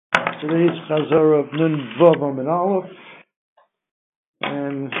Today's Chazara of Nun Vav Amid Aleph,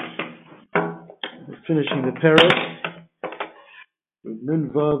 and we're finishing the parak with Nun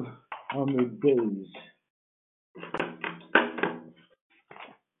Vav Amid Beis.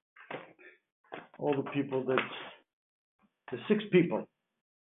 All the people the 6 people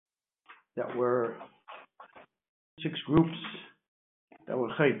that were 6 groups that were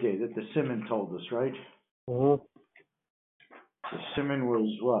Chayte, that the Simon told us, right? Mm-hmm. The Simon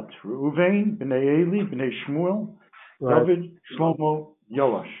was what? Reuven, Bnei Eli, Bnei Shmuel, Right. Dovid, Shlomo,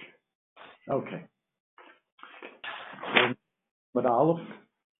 Yoash. Okay. But Aleph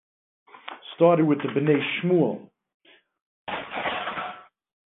started with the Bnei Shmuel.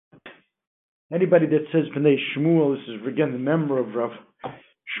 Anybody that says Bnei Shmuel, this is again the member of Rav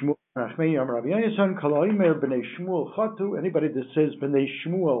Shmuel. Rabbi Bnei Shmuel Chatu. Anybody that says Bnei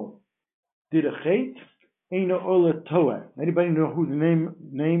Shmuel did a chait, Eino Ola Toa. Anybody know who the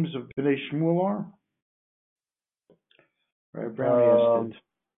names of Bnei Shmuel are? Right, Brown asked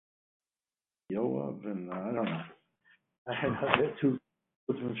it. Yoav and I don't know. I had 2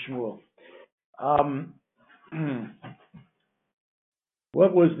 from Shmuel.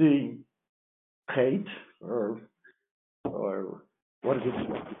 What was the chait, or what is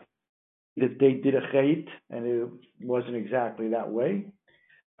it that they did a chait and it wasn't exactly that way?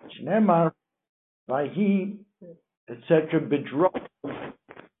 Shnemar, Vayhi, etc. Bedro.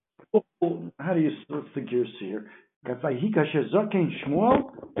 How do you split the gears here? Vayhi kasher zaken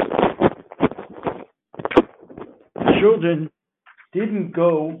Shmuel. Children didn't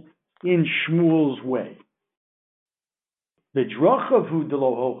go in Shmuel's way. Bedrochavu de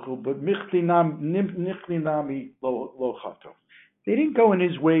lo hochu, but nichlinami lo chato. They didn't go in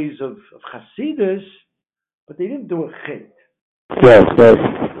his ways of Chasidus, but they didn't do a chait. Yes, yes.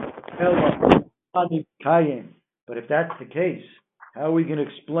 But if that's the case, how are we going to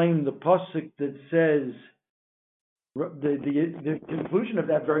explain the pasuk that says the conclusion of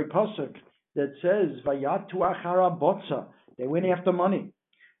that very pasuk that says Vayatu achara botza? They went after money.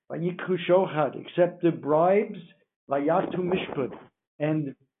 Vayikhu shochad, accepted bribes. Vayatu mishput,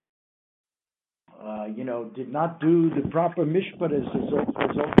 and did not do the proper mishput as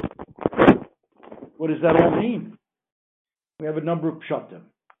what does that all mean? We have a number of pshatim.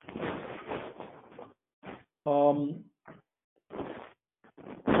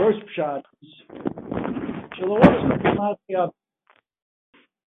 First pshat is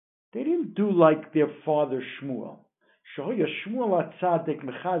they didn't do like their father Shmuel. Shoya Shmuel atzadik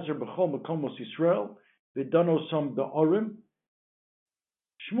mechazer b'chol makomos Yisrael v'dano som be'orim.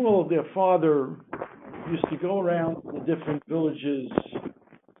 Shmuel, their father, used to go around the different villages,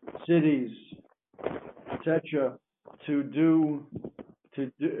 cities, etc., to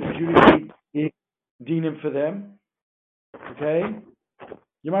adjudicate dinim for them. Okay,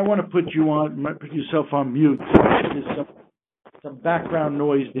 you might want to put yourself on mute. There's some background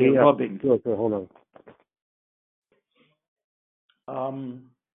noise there, rubbing. Okay, hold on.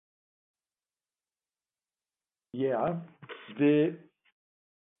 The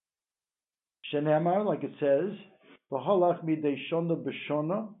Shenamar, like it says, v'halach midei shona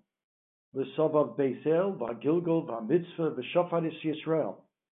b'shona v'sovav beisel v'agilgol v'amitzvah v'shofar is Yisrael.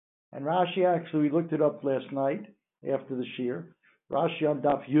 And Rashi, actually, we looked it up last night after the shir. Rashi on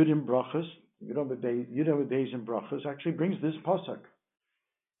Daf Yudim Brachas, Yudim Beis and Brachas, actually brings this pasuk.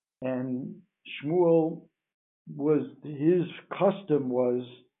 And Shmuel his custom was,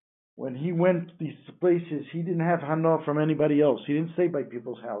 when he went these places, he didn't have hana from anybody else. He didn't stay by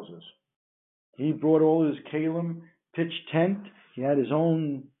people's houses. He brought all his kalim, pitched tent. He had his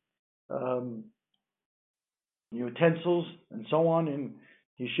own utensils and so on, and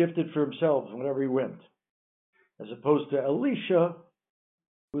he shifted for himself whenever he went. As opposed to Elisha,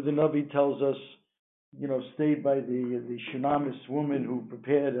 who the Navi tells us, stayed by the Shunamis woman who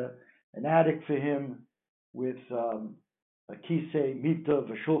prepared an attic for him with a kisei, mita,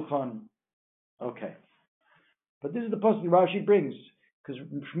 a shulchan. Okay. But this is the pasuk Rashi brings, because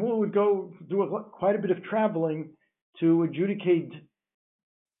Shmuel would go do quite a bit of traveling to adjudicate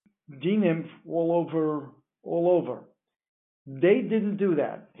dinim all over. They didn't do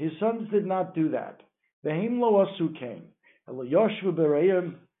that. His sons did not do that. V'heim lo asu kain.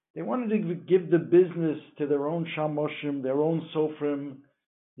 They wanted to give the business to their own shamoshim, their own sofrim,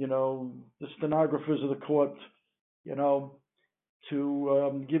 the stenographers of the court,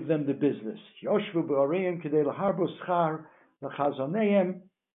 to give them the business. Yoshvu b'areim kedei laharbo schar l'chazaneim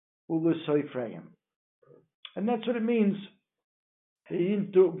u'lesoifreim. And that's what it means. They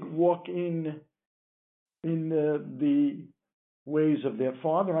didn't walk in the ways of their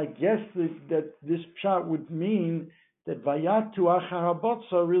father. I guess that this pshat would mean that Vayatu Achar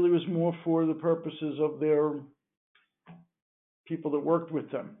Habotza really was more for the purposes of their people that worked with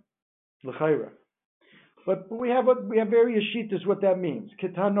them, l'chayra. But we have various shittas what that means.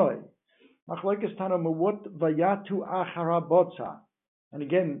 Ketanoi, machlekes tanoma, what Vayatu Achar Habotza, and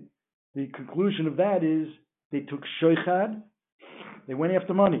again, the conclusion of that is they took shoichad, they went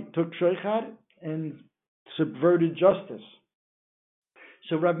after money, took shoichad and subverted justice.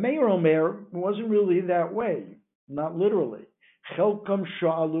 So Rab Meir Omer wasn't really that way, not literally. Chelkam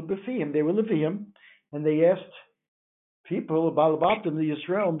sha'alu b'fihim, they were Levim, and they asked people, Balabatim, the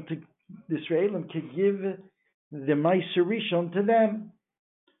Israelim, to give the Meiser Rishon to them,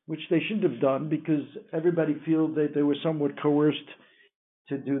 which they shouldn't have done because everybody feels that they were somewhat coerced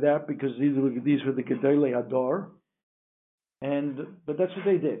to do that because these were the Gedolei Hador, but that's what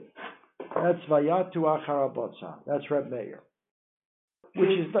they did. That's Vayatu Achar Habotza. That's Reb Meir. Which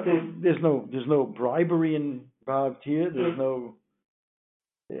is there's no bribery involved here. There's no,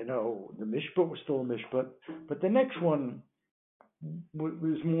 the mishpat was still a mishpat, but the next one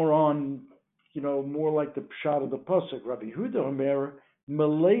was more on, more like the pshat of the pasuk. Rabbi Huda Omer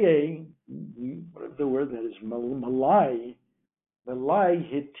Malay, whatever the word that is, Malay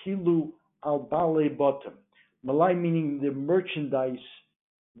hitilu al bale bottom. Malay meaning the merchandise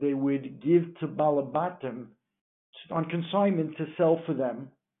they would give to balabatim on consignment to sell for them,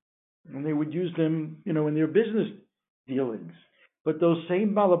 and they would use them, in their business dealings. But those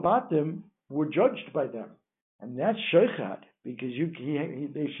same balabatim were judged by them, and that's sheikhad because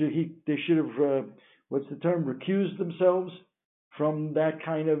they should have what's the term, recused themselves from that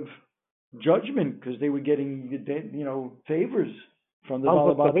kind of judgment because they were getting favors from the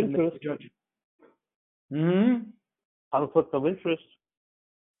balabatim that were judging. Conflict of interest.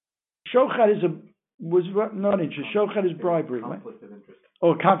 Shochad was not interest. Shochad is bribery. Conflict of interest.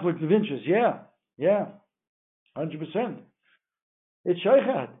 Oh, conflict of interest. Yeah, 100%. It's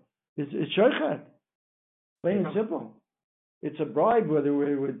shochad. It's shochad. Plain and simple. It's a bribe, whether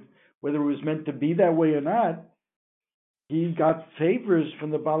it was meant to be that way or not. He got favors from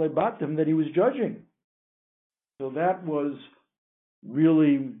the balabatim that he was judging. So that was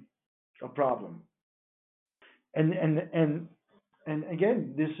really a problem. And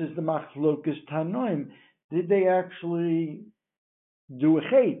again, this is the machlokas tanoim. Did they actually do a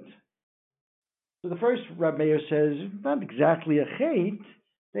chait? So the first Rabbi Meir says, not exactly a chait.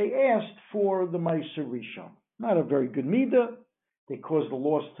 They asked for the Meiser Rishon. Not a very good midah. They caused a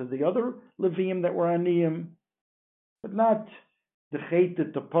loss to the other Levim that were aniyim, but not the chait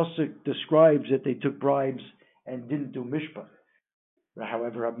that the pasuk describes that they took bribes and didn't do mishpat.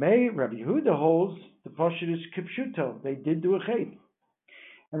 However, Rabbi Yehuda holds the pasuk is kipshuto. They did do a chait.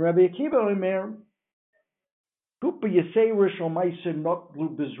 And Rabbi Akiva Omer, kupa yisei shel meiser not lu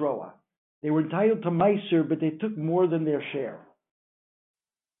bezroa. They were entitled to meiser, but they took more than their share.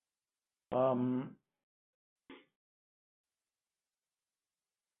 Yosim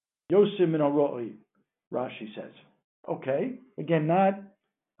in Aroi, Rashi says. Okay, again, not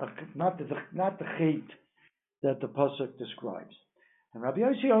the chait that the pasuk describes. And Rabbi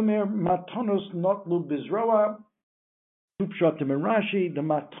Yossi Omer matanos not lu bizroa. Two pshatim in Rashi, the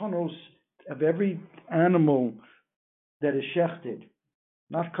matanos of every animal that is shechted,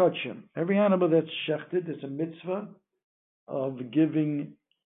 not kachim. Every animal that's shechted is a mitzvah of giving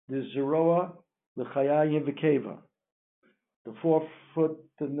the zeroa, the chayayim v'keva, the forefoot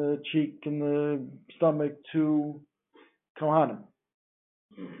and the cheek and the stomach to Kohanim.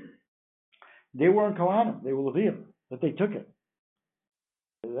 They weren't Kohanim, they were Levim, but they took it.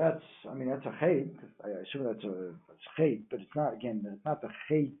 That's a chait. I assume that's a chait, but it's not. Again, it's not the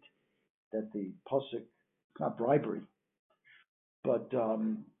chait that the pasuk. It's not bribery, but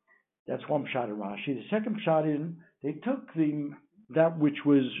that's one pshat in Rashi. The second pshat in they took that which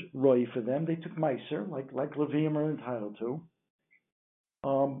was roi for them. They took meiser, like Levim are entitled to,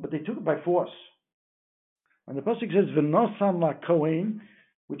 but they took it by force. And the pasuk says v'nosan la kohen,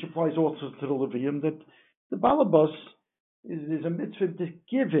 which applies also to the Levim, that the balabas is a mitzvah to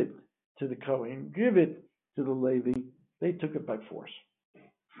give it to the Kohen, give it to the Levi. They took it by force.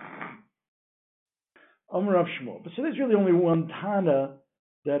 Amar Rav Shmuel. But so there's really only one Tana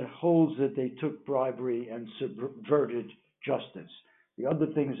that holds that they took bribery and subverted justice. The other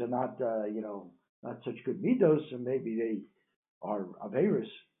things are not, not such good midos, and maybe they are averis,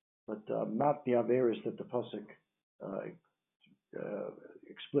 but not the averis that the pasuk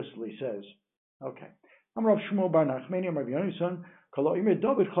explicitly says. Okay. Rav Shmuel bar Nachmani, Rav Yonason,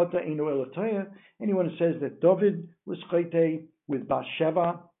 Dovid chata inu elotaya. Anyone who says that Dovid was chayte with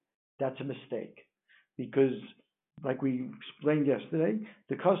Bathsheba, that's a mistake, because, like we explained yesterday,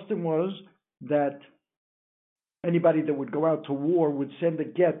 the custom was that anybody that would go out to war would send a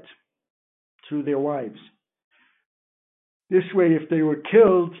get to their wives. This way, if they were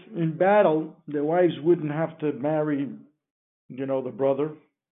killed in battle, their wives wouldn't have to marry, the brother.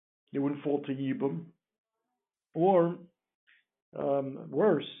 They wouldn't fall to Yibum. Or,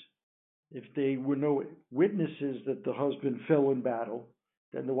 worse, if there were no witnesses that the husband fell in battle,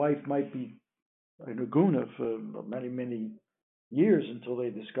 then the wife might be in a guna for many, many years until they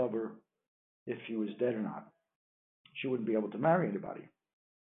discover if he was dead or not. She wouldn't be able to marry anybody.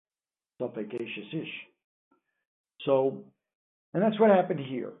 So, and that's what happened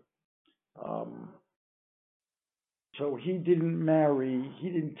here. So he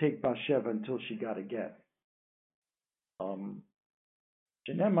didn't take Bathsheba until she got a get. The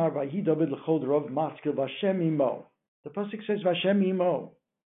pasuk says Vashem imo.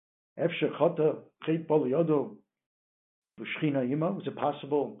 Is it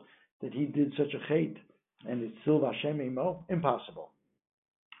possible that he did such a chait and it's still Vashem imo? Impossible.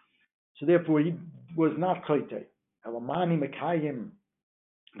 So therefore he was not chayte. Elamani mekayim.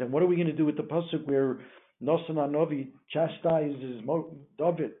 Then what are we going to do with the pasuk where Nosan Anovi chastises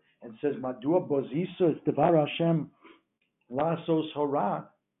Dovid and says, "Madua bozisa es devar Hashem lasos hara"?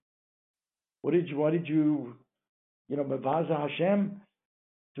 What did you mevaza Hashem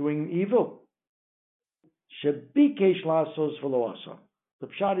doing evil? Shebikesh lasos v'lo asa. The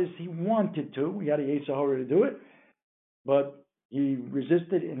pshat is he wanted to. He had a yesahara to do it, but he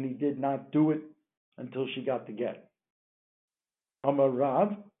resisted and he did not do it until she got the get. Amar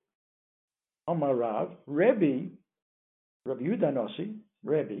Rav, Rabbi Yudanasi,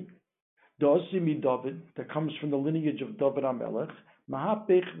 Rabbi, Dosimi Dovid, that comes from the lineage of Dovid HaMelech,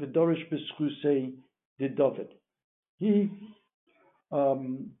 Mahapech v'dorish b'schusei de Dovid. He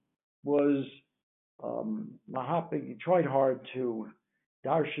was Mahapech, he tried hard to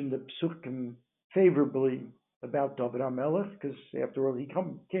darshan the psukim favorably about Dovid HaMelech, because after all, he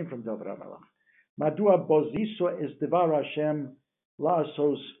came from Dovid HaMelech. Madua boziso es devar Hashem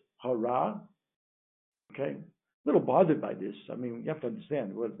la'asos hara. Okay, a little bothered by this. I mean, you have to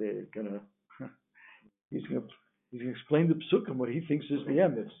understand what they're gonna. He's gonna explain the psukim what he thinks is the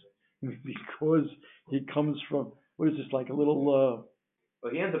emes, because he comes from what is this, like a little? Well,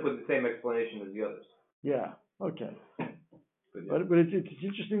 he ends up with the same explanation as the others. Yeah. Okay. But it's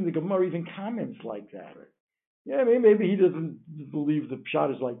interesting the Gemara even comments like that. Yeah, maybe he doesn't believe the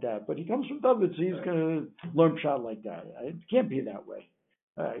pshat is like that, but he comes from Dovid, so he's going to learn pshat like that. It can't be that way.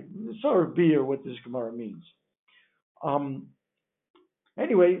 Sort of beer what this Gemara means.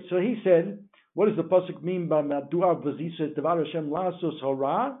 Anyway, so he said, what does the pasuk mean by Madua v'zisa devar Hashem lasos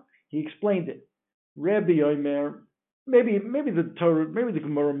hara? He explained it. Rabbi Omer, maybe the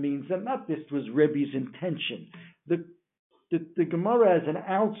Gemara means that not this was Rebbe's intention. The Gemara as an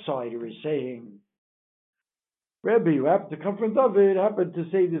outsider is saying, Rabbi, who happened to come from Dovid, happened to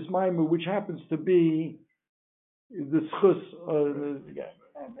say this maimer, which happens to be the schus.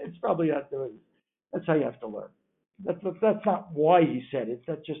 It's probably that's how you have to learn. That's not why he said it.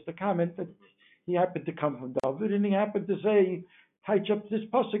 That's just the comment that he happened to come from Dovid, and he happened to say, touch up this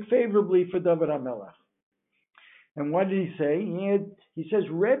pasuk favorably for Dovid HaMelech. And what did he say? He says,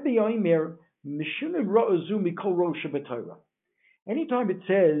 Rabbi Omer Mishuna Ra'azu Mikol Rosha B'Torah. Anytime it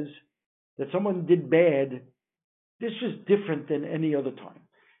says that someone did bad, this is different than any other time.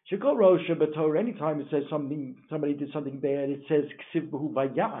 Shekol Rosha B'Torah, anytime it says somebody did something bad, it says Ksiv B'hu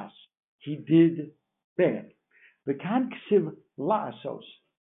Vayas. He did bad. V'kan Ksiv La'asos.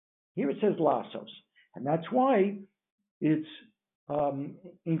 Here it says La'asos. And that's why it's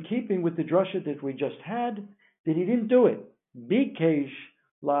in keeping with the drasha that we just had, that he didn't do it. Bikesh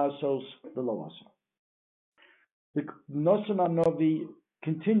La'asos V'lo Asa. The Nosan Novi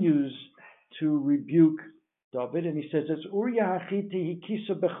continues to rebuke Dovid, and he says, "It's Uriah Hachiti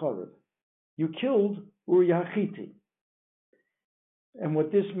Hikisa Bechorev. You killed Uriah Hachiti." And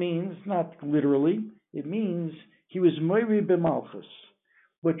what this means, not literally, it means he was Moiri B'Malchus.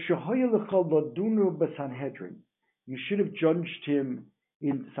 But Shehoya L'chol Ladunu B'Sanhedrin. You should have judged him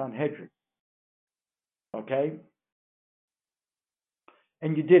in Sanhedrin. Okay?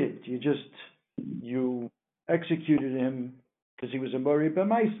 And you didn't. You executed him because he was a Moiri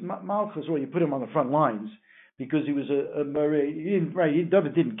B'Malchus, or you put him on the front lines because he was a Moiri.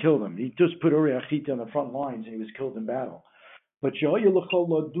 David didn't kill him. He just put Uriah Hachiti on the front lines and he was killed in battle. But Shehoya L'chol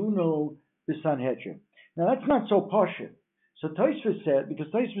Ladunu B'Sanhedrin. Now that's not so partial. So Tosfos said, because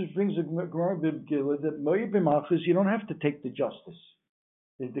Tosfos brings a Gemara B'Gila that Moed B'Malchus, you don't have to take the justice.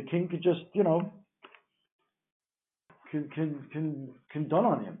 The king could just, can done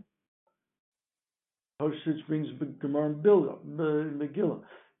on him. Tosfos brings Gemara B'Gila.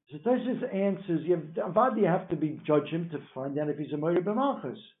 So Tosis answers, you have to be judge him to find out if he's a Moira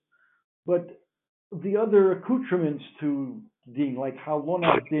B'Malchus. But the other accoutrements to din, like how long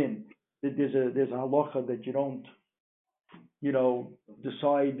I've been, that there's a halacha that you don't,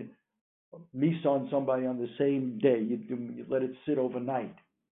 decide misa on somebody on the same day. You let it sit overnight.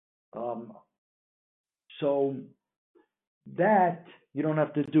 So that you don't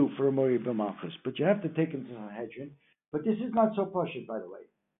have to do for a Moira B'Malchus, but you have to take him to Sanhedrin. But this is not so pashut, by the way.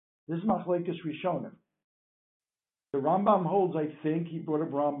 This is Machlekes Rishonim. The Rambam holds, I think, he brought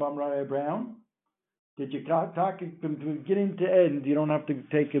up Rambam Rabbi Brown, that you talk from beginning to end, you don't have to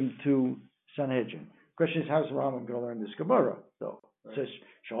take him to Sanhedrin. The question is, how's the Rambam going to learn this Gemara? So it says,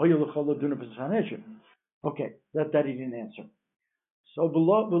 Sanhedrin. Okay, that he didn't answer. So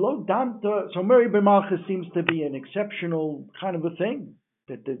below Danta, so Mary B'Malchus seems to be an exceptional kind of a thing,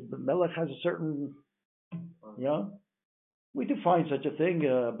 that the Melech has a certain, we define such a thing,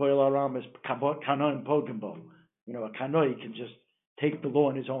 Boil Aram as Kanon Pogambo. A Kanoi can just take the law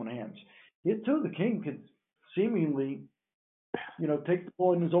in his own hands. Here too, the king could seemingly, take the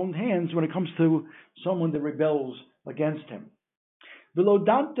law in his own hands when it comes to someone that rebels against him. Below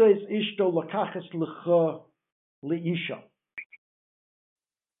Danta is Ishto Lakaches Lecha Leisha.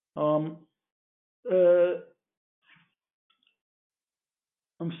 I'm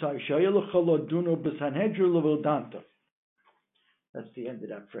sorry, Shayel Chaloduno Besanhedra Level Danta. That's the end of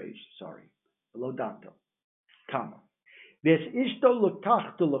that phrase, sorry. Below Danta. Comma. There's Ishto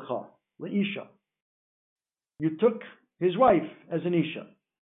Lekachta Lecha, Leisha. You took his wife as an Isha.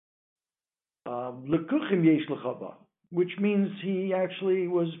 Lekuchim Yesh Lechaba, which means he actually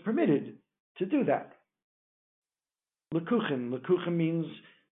was permitted to do that. Lekuchim means,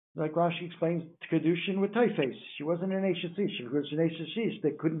 like Rashi explains, Kedushin with Taifes. She wasn't an Eshes Ish. She was an Eshes Ish.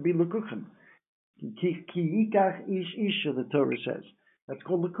 They couldn't be Lekuchim. Ki Yikach Ish Isha, the Torah says. That's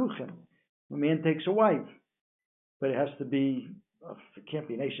called Lekuchim. A man takes a wife, but it has to be, it can't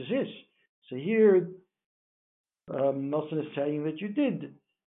be an Eshes Ish. So here, Nelson is saying that you did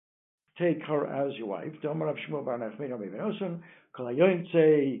take her as your wife.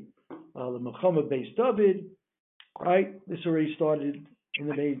 Dovid. Right? This already started in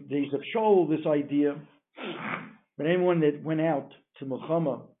the days of Shaul, this idea. But anyone that went out to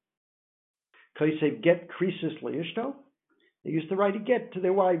Milchama, get krisis leishto, they used to write a get to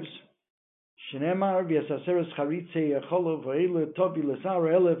their wives. Shenemar v'yasaseres charitze yacholov v'ele tobi l'sar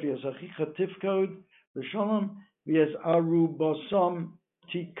ele v'yasachicha tifkod l'shalom v'yasaru basam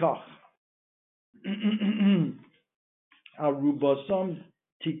tikach. Arubasam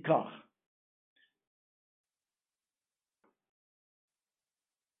tikach.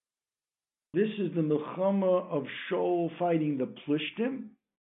 This is the Milchama of Shaul fighting the Plishtim,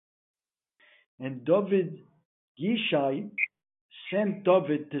 and Dovid Yishai sent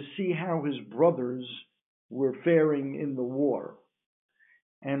Dovid to see how his brothers were faring in the war,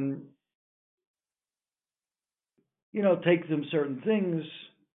 and take them certain things,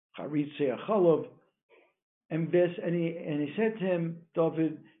 Charitze Achalov, and he said to him,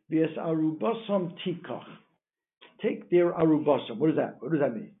 Dovid, Vies Arubasam Tikach, take their Arubasam. What does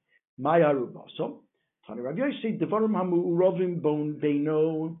that mean? My Arubasam. Tani Rabbi Yossi, Devarim Hamu Urovim Bon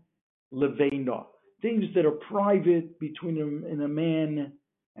Beino Leveina. Things that are private between a man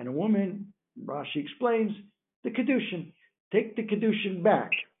and a woman. Rashi explains the Kedushin. Take the Kedushin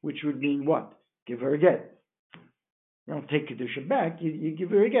back, which would mean what? Give her a get. You don't take Kedushin back, you give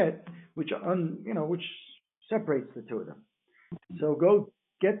her a get, which separates the two of them. So go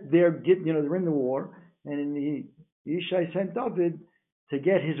get they're in the war, and Yishai sent David to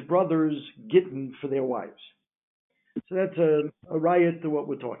get his brothers gittin for their wives. So that's a riot to what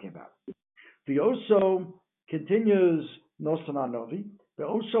we're talking about. The Oso continues Nosana Novi, the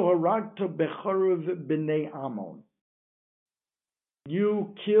Oso haragta bechorev b'nei Amon.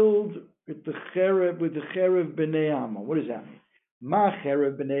 You killed with the cherev b'nei Amon. What does that mean? Ma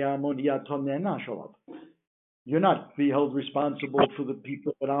cherev b'nei Amon yaton nashalav. You're not be held responsible for the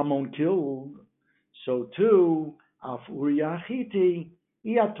people that Ammon killed. So too,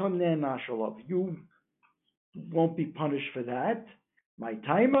 you won't be punished for that. My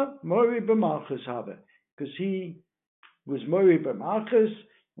timer, Mori b'Malchus have, because he was Mori b'Malchus.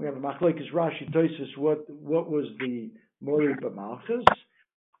 We have a Machlekes Rashi Tosis. What was the Mori b'Malchus?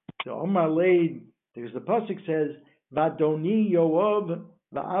 So Omar Leid, because the pasuk says, Vadoni Yoav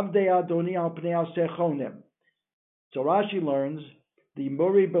va'avdei Adoni al pnei sechonim. So Rashi learns the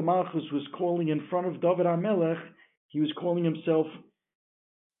Mori b'Malchus was calling in front of David HaMelech. He was calling himself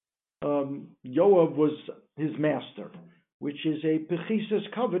Yoav was his master, which is a pechisus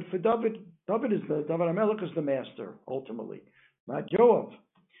covered for David. David HaMelech is the master ultimately, not Yoav.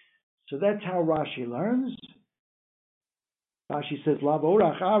 So that's how Rashi learns. Rashi says, Lav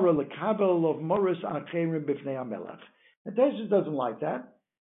orach ara lekabel of moris acherim b'fnei hamelech. And Tosfos doesn't like that.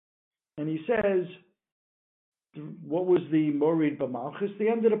 And he says, what was the morid b'malchus? The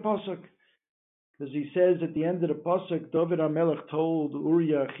end of the pasuk. Because he says at the end of the pasuk, Dovid HaMelech told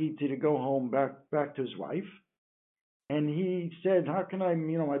Uriah Achiti to go home back to his wife. And he said, how can I,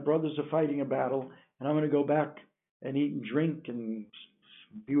 my brothers are fighting a battle, and I'm going to go back and eat and drink and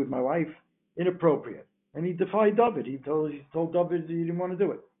be with my wife? Inappropriate. And he defied Dovid. He told Dovid he didn't want to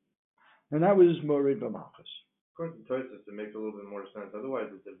do it. And that was Morid B'Malchus. According to Tosfos, it makes a little bit more sense. Otherwise,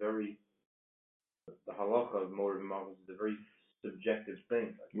 the halacha of Morid B'Malchus is a very subjective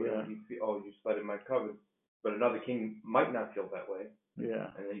thing. Like, you slighted my covet, but another king might not feel that way. Yeah.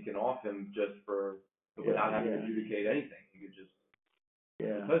 And then you can off him just without having to adjudicate anything. You could just.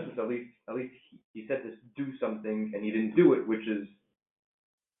 Yeah. Tosfos, at least he said to do something and he didn't do it, which is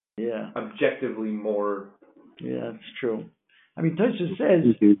objectively more. Yeah, it's true. I mean, Tosfos says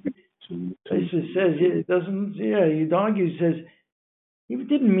it doesn't. Yeah, he'd argue. He says he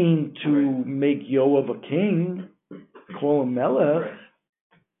didn't mean to make Yoav a king, call him Melech. Right.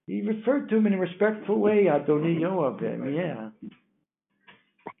 He referred to him in a respectful way, Adoni Yoav.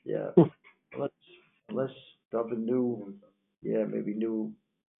 Unless David knew, maybe knew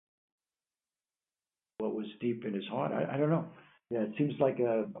what was deep in his heart. I don't know. Yeah, it seems like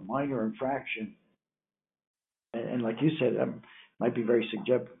a minor infraction. And like you said, might be very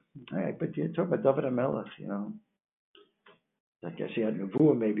subjective. All right, but you talk about David HaMelech, I guess he had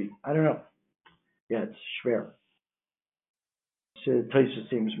Nevuah maybe. I don't know. Yeah, it's schwer. So Tosfos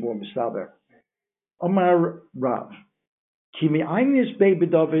seems more mistaber. Omar Rav. Kimi Ainis Baby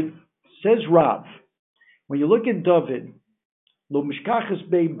David, says Rav. When you look at David, Lo Mishkachas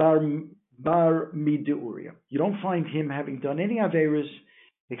Bei Bar Mide Uriah. You don't find him having done any Averas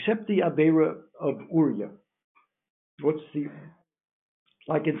except the Avera of Uriah.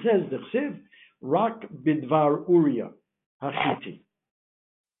 Like it says, the Chsiv, Rak Bidvar Uriah, Hachiti.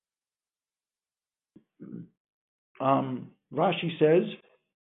 Rashi says,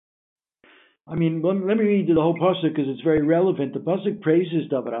 let me read you the whole pasuk because it's very relevant. The pasuk praises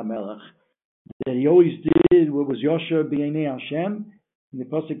David HaMelech, that he always did what was Yosher b'Yeinei Hashem, and the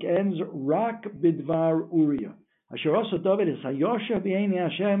pasuk ends, Rak Bidvar Uriah. Asher also David is Yosher b'Yeinei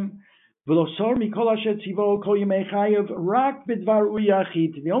Hashem, V'losor mikol asher tzivo kol yemei chayev rak bidvar Uriah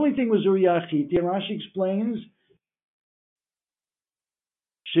Achiti. The only thing was Uriah Achiti, and Rashi explains,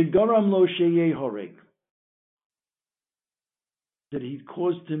 Shegaram lo sheyeh horeg, that he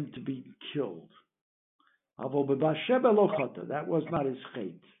caused him to be killed. Avo b'Bathsheba lo chata, that was not his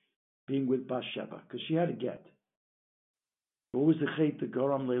chait, being with Bathsheba, because she had a get. What was the chait that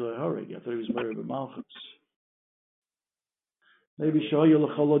Garam leila horeg? I thought he was married with Malchus. Maybe Shoyo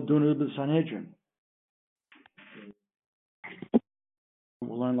l'cholot dunu b'Sanhedrin.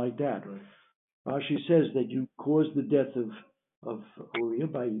 We'll learn like that. Rashi says that you caused the death of Uriah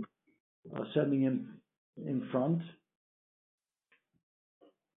by sending him in front.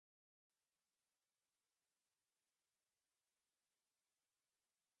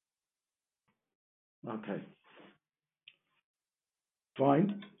 Okay.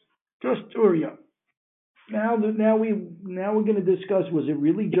 Fine. Just Uriah. Now we're going to discuss, was it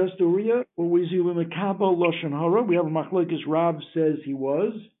really just Uriah, or was he with Makabo Lashon Hara? We have a machlokes. Rab says he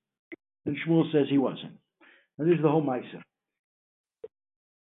was, and Shmuel says he wasn't. And this is the whole Maisa.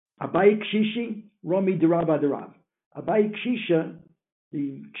 Abai Kshishi, Rami Deraba Derab. Abai Kshisha,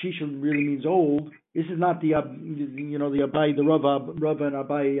 the Kshisha really means old. This is not the Abai, the Rav and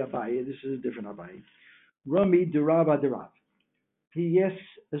Abai. This is a different Abai. Rami Deraba Derab. He yes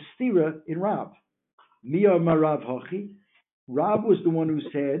a stira in Rab. Mia Marav Hochi. Rab was the one who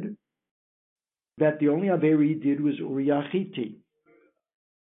said that the only Aver he did was Uriah Achiti.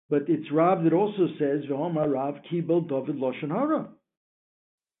 But it's Rab that also says V'Homar Rav Kibel Dovid Lashon Hara.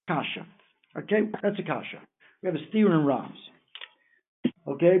 Kasha. Okay, that's a kasha. We have a steer in Ravs.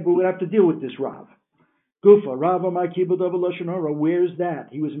 Okay, but we have to deal with this Rav. Gufa, Rav Amar Kibel Dovid Lashon Hara. Where's that?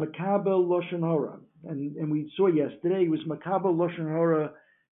 He was Makabel Lashon Hara. And we saw yesterday he was Makabel Lashon Hara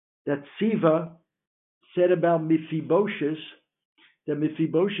that Siva said about Mephibosheth, that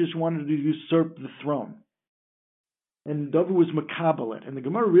Mephibosheth wanted to usurp the throne. And David was Makabelet. And the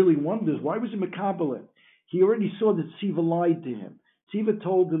Gemara really wonders, why was he Makabelet? He already saw that Siva lied to him. Siva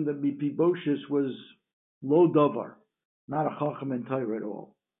told him that Mephibosheth was Lo Davar, not a Chacham and Torah at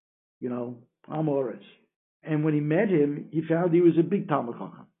all. Amoritz. And when he met him, he found he was a big Talmud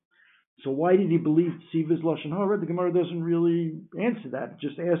Chacham. So why did he believe Siva's Lashon Hara? The Gemara doesn't really answer that. It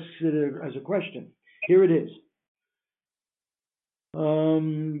just asks it as a question. Here it is.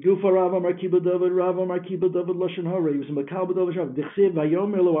 Gufa Rav Amar Kibbutz Dovid, Rav Amar Kibbutz Dovid Lashon Hara. He was a Makabel Dovid Shav. Dichsiv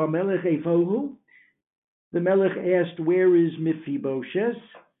Vayomer Lo HaMelech Eifohu. The Melech asked, "Where is Mephibosheth?"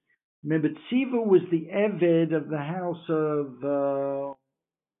 Remember, Tziva was the Eved of the house of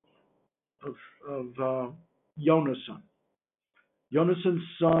Yonasan. Yonasan's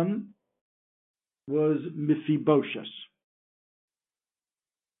son was Mephibosheth.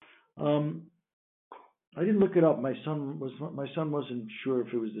 I didn't look it up. My son wasn't sure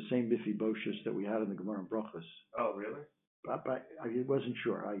if it was the same Mephibosheth that we had in the Gemara and Brachos. Oh, really? I wasn't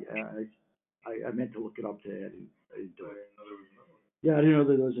sure. I meant to look it up today. I didn't do it. Yeah, I didn't know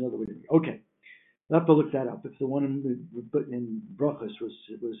that there was another one. Okay, I have to look that up. If the one in Brachos was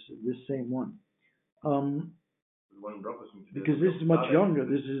this same one. Because this is much younger.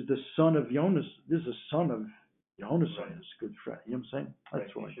 This is the son of Jonas. This is a son of Jonas. Right. His good friend. You know what I'm saying?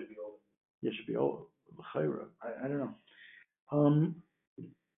 That's why. He should be old. Yeah, should be old. I don't know.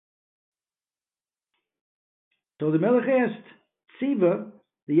 So the Melech asked Tziva,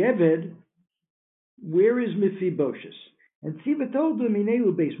 the Eved, "Where is Mephibosheth?" And Tziva told him,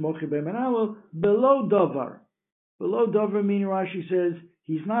 "Inelu beis mochi be'manalo below davar." Below davar meaning Rashi says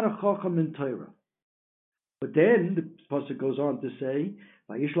he's not a chacham in Torah. But then the pasuk goes on to say,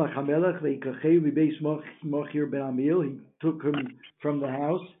 "Vayishlach hamelech ve'ikacheu beis mochir be'amil." He took him from the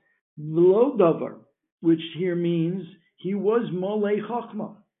house below davar, which here means he was molei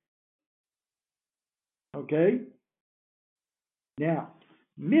chachma. Okay. Now,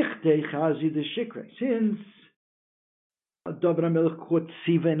 michte chazi the shikra. Since David HaMelech caught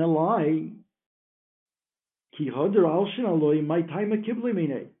Tziva in a lie, ki hoder al shen aloi my time kibli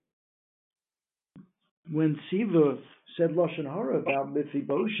mine. When Tziva said Lashon Hara about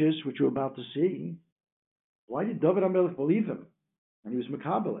Mephibosheth, which we're about to see, why did David HaMelech believe him? And he was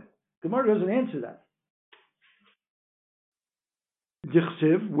Makabele. Gemara doesn't answer that.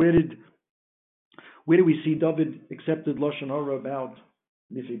 Dichsiv, where do we see David accepted Lashon Hara about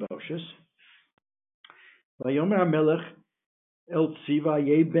Mephibosheth? Vayomer HaMelech El Tziva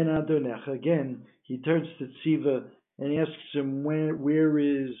Ye Ben Adonecha. Again, he turns to Tziva and asks him, where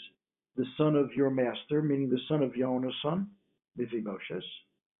is the son of your master, meaning the son of Yonasan, Mephibosheth.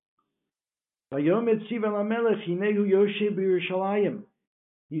 Vayomer Tziva LaMelech Hinehu Yoshe b'Yerushalayim.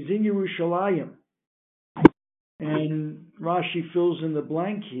 He's in Yerushalayim. And Rashi fills in the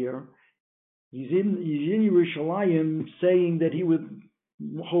blank here. He's in Yerushalayim, saying that he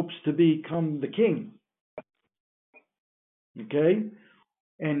hopes to become the king. Okay,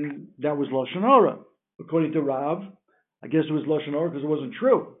 and that was Lashon Hara. According to Rav, I guess it was Lashon Hara because it wasn't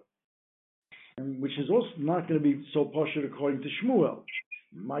true, and which is also not going to be so poshut according to Shmuel.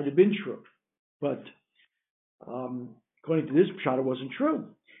 It might have been true, but according to this pshat, it wasn't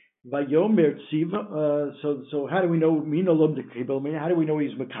true. Vayomer Tziva. So how do we know? How do we know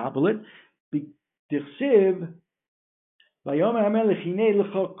he's makabelit? Dichsiv Vayomer Hamelech Hinei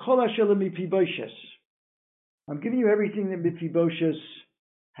Lecha Kol Asher LeMephibosheth. I'm giving you everything that Mephibosheth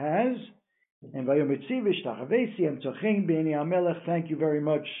has, and Vayomer Tziva Shtachavesi and Tzochein B'nei Hamelech. Thank you very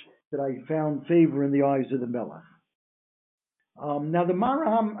much that I found favor in the eyes of the Melech. Now the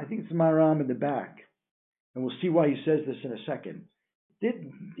Maram, I think it's the Maram in the back, and we'll see why he says this in a second.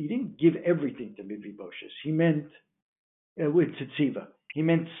 He didn't give everything to Mephibosheth. He meant with Tziva. He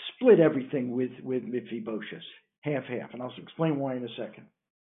meant split everything with Mephibosheth, half, and I'll explain why in a second.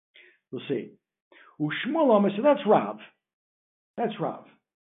 We'll see. Ushmuel Omer, so that's Rav. That's Rav.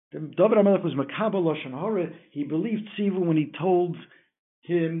 David HaMelech was Makabel Lashon Hara. He believed Tziva when he told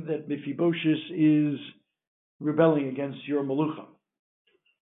him that Mephibosheth is rebelling against your Melucha.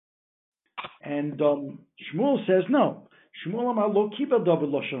 And Shmuel says no. Shmuel Amar Lo Kibel David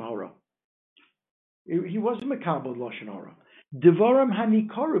Lashon Hara. He wasn't Makabel Lashon Hara. Devarim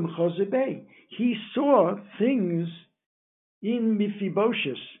Hanikorim Chazebei. He saw things in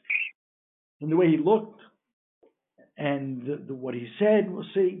Mephibosheth, in the way he looked, and what he said, we'll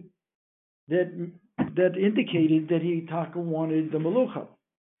see, that indicated that he wanted the Melucha.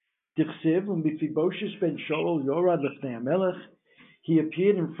 Dichsiv Mephibosheth ben Shaul Yorad Lefnei HaMelech. He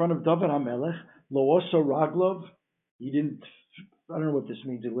appeared in front of David HaMelech. Lo Osa Raglov. He didn't. I don't know what this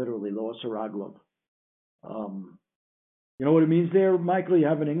means literally. Lo Osa Raglov. You know what it means there, Michael? You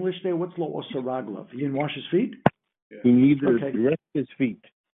have in English there. What's Lo Osa Raglov? He didn't wash his feet. Yeah. He neither dressed his feet.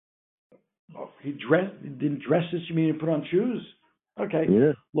 Oh, he didn't dress this. You mean he put on shoes? Okay.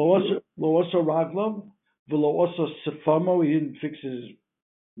 Yeah. Lo Osa Raglov. V'lo Osa Sefamo. He didn't fix his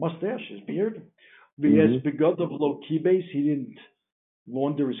mustache, his beard. V'yes begod of Lo Kibes. He didn't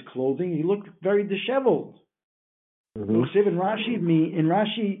launder his clothing. He looked very disheveled. In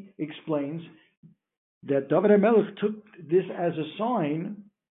Rashi explains that Dovid HaMelech took this as a sign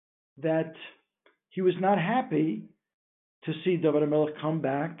that he was not happy to see Dovid HaMelech come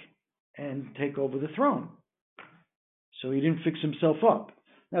back and take over the throne. So he didn't fix himself up.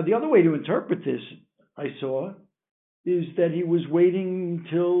 Now, the other way to interpret this, I saw, is that he was waiting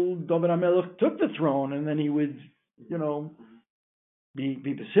till Dovid HaMelech took the throne, and then he would, be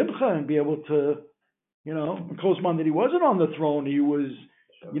besimcha and be able to, Kozman that he wasn't on the throne, he was,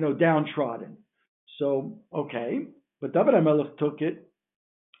 downtrodden. So, okay, but Dovid HaMelech took it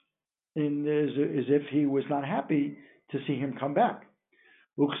as if he was not happy to see him come back.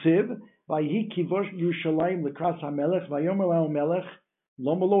 Uksiv, Vayhi kivosh Yerushalayim lekras HaMelech, Vayomer HaMelech,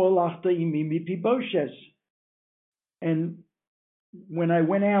 Loma lo alachta imi mipi boshes. And when I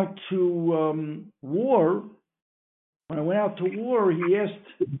went out to war, he asked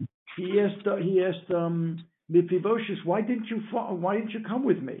Mephibosheth, why didn't you come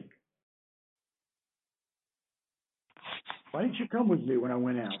with me? Why didn't you come with me when I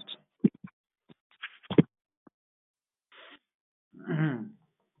went out?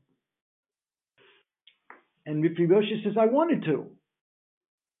 And Mephibosheth says, I wanted to.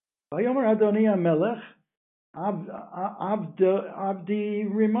 Vayomer Adoni HaMelech, Abdi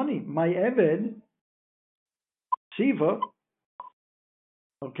Rimani, my Eved, Siva,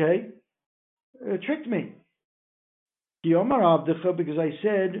 tricked me. Because I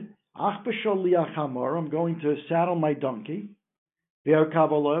said, I'm going to saddle my donkey,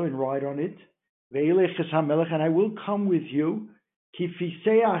 and ride on it, and I will come with you.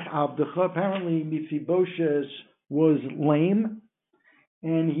 Apparently Mephibosheth was lame,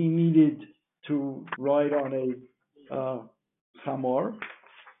 and he needed to ride on a chamor.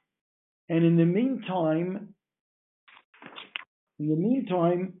 And in the meantime,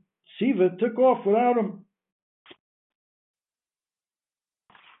 Siva took off without him.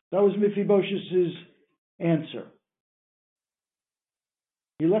 That was Mephibosheth's answer.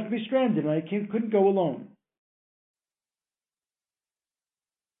 He left me stranded, and I couldn't go alone.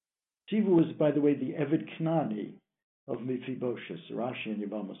 Siva was, by the way, the Eved Knani of Mephibosheth, Rashi and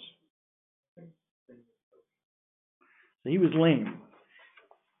Yevamos. So he was lame.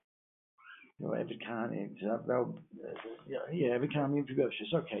 Eved Knani, Eved Knani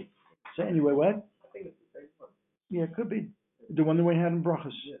Mephibosheth. Okay. So anyway, what? I think it's the same one. Yeah, it could be. The one that we had in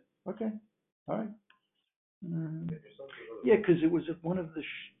Brachos. Yeah. Okay. All right. Yeah, because it was one of the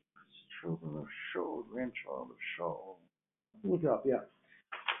children of Shaul, grandchild of Shaul. Look it up, yeah.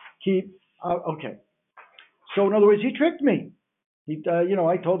 Okay. So in other words, he tricked me.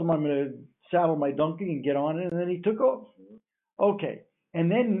 I told him I'm going to saddle my donkey and get on it, and then he took off. Okay.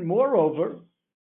 And then, moreover,